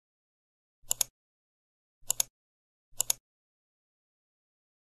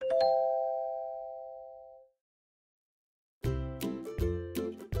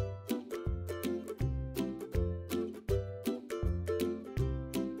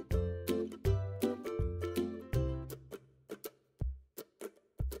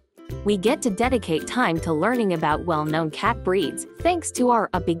we get to dedicate time to learning about well-known cat breeds thanks to our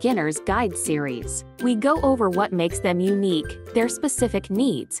A Beginner's Guide series. We go over what makes them unique, their specific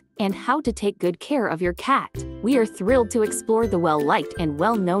needs, and how to take good care of your cat. We are thrilled to explore the well-liked and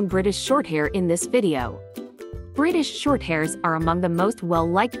well-known British Shorthair in this video. British Shorthairs are among the most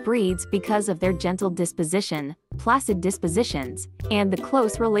well-liked breeds because of their gentle disposition, placid dispositions, and the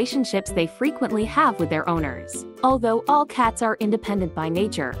close relationships they frequently have with their owners. Although all cats are independent by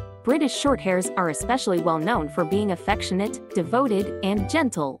nature, British Shorthairs are especially well known for being affectionate, devoted, and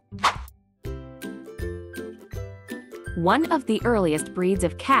gentle. One of the earliest breeds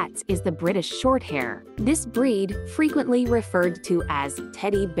of cats is the British Shorthair. This breed, frequently referred to as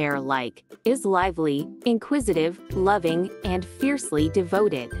teddy bear-like, is lively, inquisitive, loving, and fiercely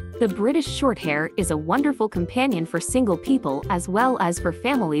devoted. The British Shorthair is a wonderful companion for single people as well as for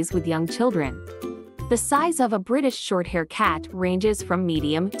families with young children. The size of a British Shorthair cat ranges from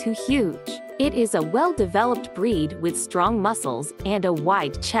medium to huge. It is a well-developed breed with strong muscles and a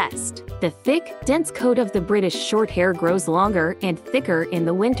wide chest. The thick, dense coat of the British Shorthair grows longer and thicker in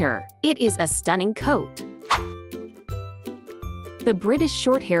the winter. It is a stunning coat. The British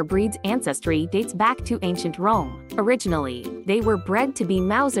Shorthair breed's ancestry dates back to ancient Rome. Originally, they were bred to be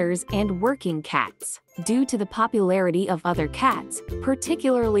mousers and working cats. Due to the popularity of other cats,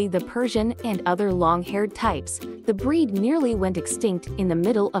 particularly the Persian and other long-haired types, the breed nearly went extinct in the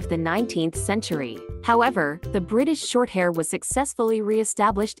middle of the 19th century. However, the British Shorthair was successfully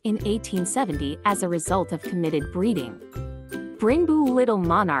re-established in 1870 as a result of committed breeding. Brindboo Little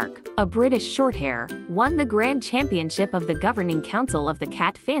Monarch, a British Shorthair, won the Grand Championship of the Governing Council of the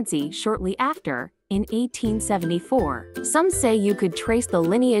Cat Fancy shortly after, in 1874. Some say you could trace the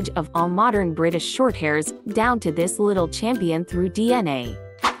lineage of all modern British Shorthairs down to this little champion through DNA.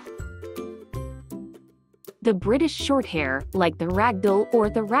 The British Shorthair, like the Ragdoll or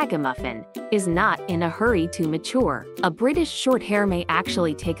the Ragamuffin, is not in a hurry to mature. A British Shorthair may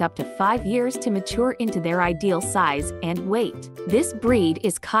actually take up to 5 years to mature into their ideal size and weight. This breed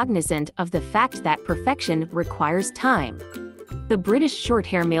is cognizant of the fact that perfection requires time. The British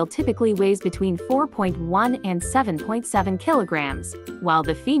Shorthair male typically weighs between 4.1 and 7.7 kilograms, while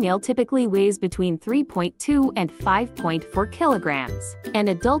the female typically weighs between 3.2 and 5.4 kilograms. An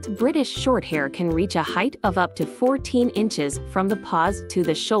adult British Shorthair can reach a height of up to 14 inches from the paws to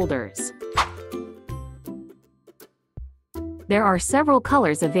the shoulders. There are several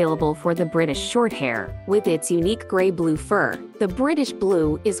colors available for the British Shorthair. With its unique gray-blue fur, the British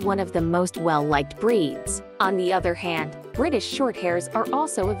Blue is one of the most well-liked breeds. On the other hand, British Shorthairs are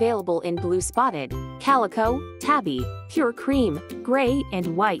also available in blue-spotted, calico, tabby, pure cream, gray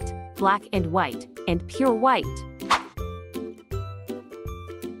and white, black and white, and pure white.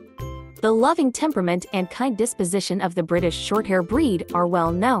 The loving temperament and kind disposition of the British Shorthair breed are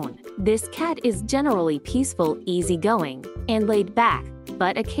well known. This cat is generally peaceful, easygoing, and laid back,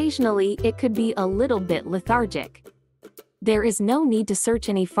 but occasionally it could be a little bit lethargic. There is no need to search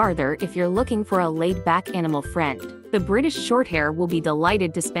any farther if you're looking for a laid-back animal friend. The British Shorthair will be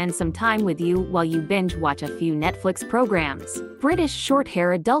delighted to spend some time with you while you binge-watch a few Netflix programs. British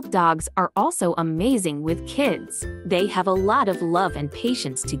Shorthair adult dogs are also amazing with kids. They have a lot of love and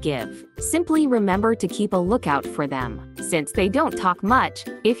patience to give. Simply remember to keep a lookout for them. Since they don't talk much,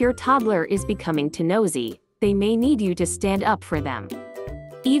 if your toddler is becoming too nosy, they may need you to stand up for them.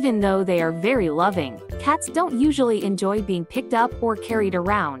 Even though they are very loving, cats don't usually enjoy being picked up or carried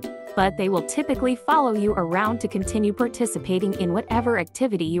around, but they will typically follow you around to continue participating in whatever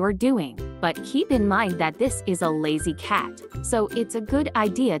activity you are doing. But keep in mind that this is a lazy cat, so it's a good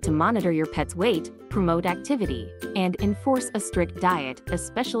idea to monitor your pet's weight, promote activity, and enforce a strict diet,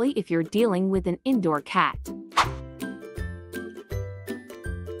 especially if you're dealing with an indoor cat.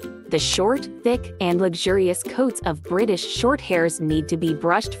 The short, thick, and luxurious coats of British Shorthairs need to be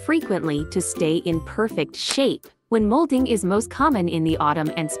brushed frequently to stay in perfect shape. When molting is most common in the autumn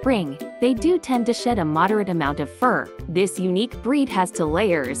and spring, they do tend to shed a moderate amount of fur. This unique breed has 2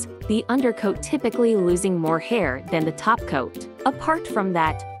 layers, the undercoat typically losing more hair than the top coat. Apart from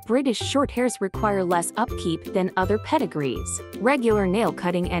that, British Shorthairs require less upkeep than other pedigrees. Regular nail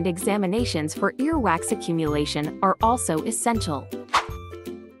cutting and examinations for earwax accumulation are also essential.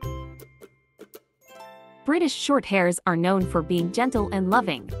 British Shorthairs are known for being gentle and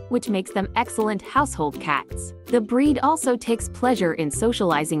loving, which makes them excellent household cats. The breed also takes pleasure in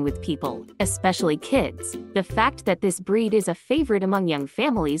socializing with people, especially kids. The fact that this breed is a favorite among young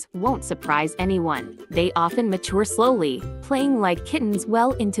families won't surprise anyone. They often mature slowly, playing like kittens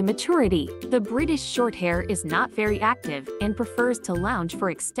well into maturity. The British Shorthair is not very active and prefers to lounge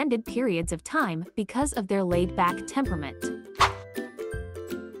for extended periods of time because of their laid-back temperament.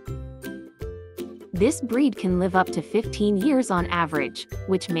 This breed can live up to 15 years on average,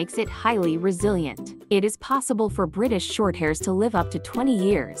 which makes it highly resilient. It is possible for British Shorthairs to live up to 20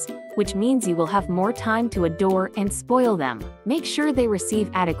 years, which means you will have more time to adore and spoil them. Make sure they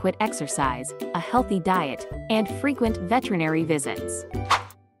receive adequate exercise, a healthy diet, and frequent veterinary visits.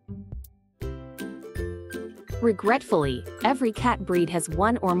 Regretfully, every cat breed has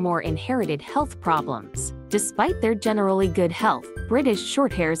one or more inherited health problems. Despite their generally good health, British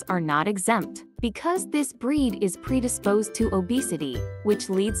Shorthairs are not exempt. Because this breed is predisposed to obesity,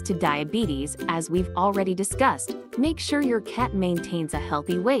 which leads to diabetes, as we've already discussed, make sure your cat maintains a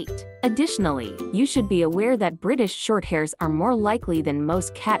healthy weight. Additionally, you should be aware that British Shorthairs are more likely than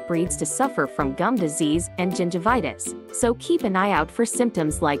most cat breeds to suffer from gum disease and gingivitis, so keep an eye out for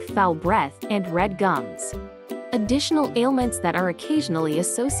symptoms like foul breath and red gums. Additional ailments that are occasionally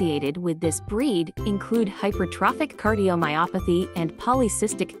associated with this breed include hypertrophic cardiomyopathy and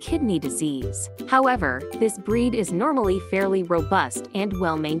polycystic kidney disease. However, this breed is normally fairly robust and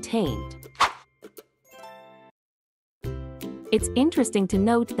well-maintained. It's interesting to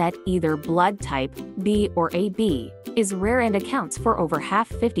note that either blood type, B or AB, is rare and accounts for over half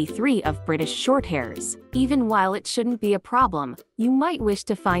 53 of British Shorthairs. Even while it shouldn't be a problem, you might wish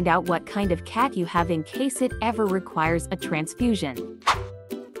to find out what kind of cat you have in case it ever requires a transfusion.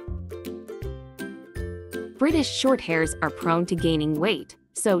 British Shorthairs are prone to gaining weight,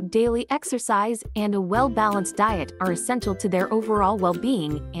 so daily exercise and a well-balanced diet are essential to their overall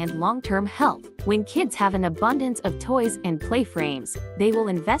well-being and long-term health. When kids have an abundance of toys and play frames, they will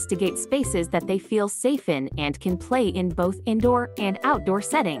investigate spaces that they feel safe in and can play in both indoor and outdoor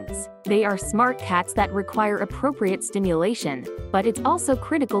settings. They are smart cats that require appropriate stimulation, but it's also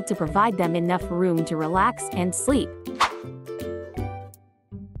critical to provide them enough room to relax and sleep.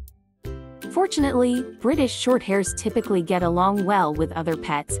 Fortunately, British Shorthairs typically get along well with other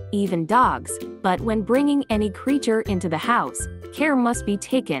pets, even dogs, but when bringing any creature into the house, care must be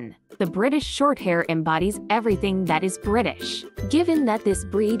taken. The British Shorthair embodies everything that is British. Given that this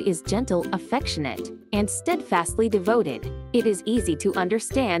breed is gentle, affectionate, and steadfastly devoted, it is easy to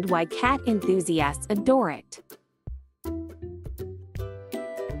understand why cat enthusiasts adore it.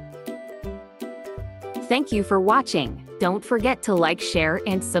 Thank you for watching. Don't forget to like, share,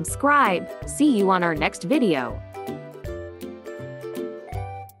 and subscribe. See you on our next video.